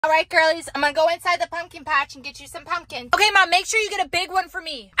right, girlies, I'm gonna go inside the pumpkin patch and get you some pumpkins. Okay, Mom, make sure you get a big one for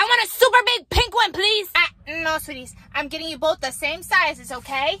me. I want a super big pink one, please. No, sweeties. I'm getting you both the same sizes,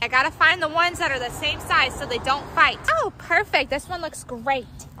 okay? I gotta find the ones that are the same size so they don't fight. Oh, perfect. This one looks great.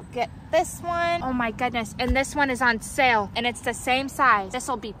 I'll get this one. Oh my goodness. And this one is on sale and it's the same size. This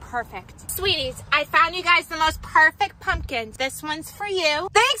will be perfect. Sweeties, I found you guys the most perfect pumpkins. This one's for you.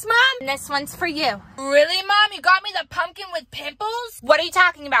 Thanks, Mom. And this one's for you. Really, Mom? You got me the pumpkin with pimples? What are you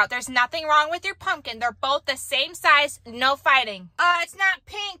talking about? There's nothing wrong with your pumpkin. They're both the same size, no fighting. It's not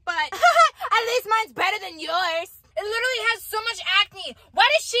pink, but at least mine's better than yours. It literally has so much acne. Why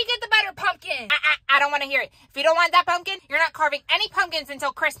does she get the better pumpkin? I don't want to hear it. If you don't want that pumpkin, you're not carving any pumpkins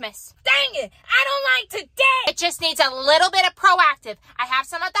until Christmas. Dang it. I don't like today. It just needs a little bit of proactive. I have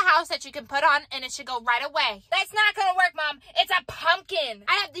some at the house that you can put on and it should go right away. That's not going to work, Mom. It's a pumpkin.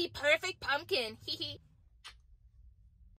 I have the perfect pumpkin. Hee hee.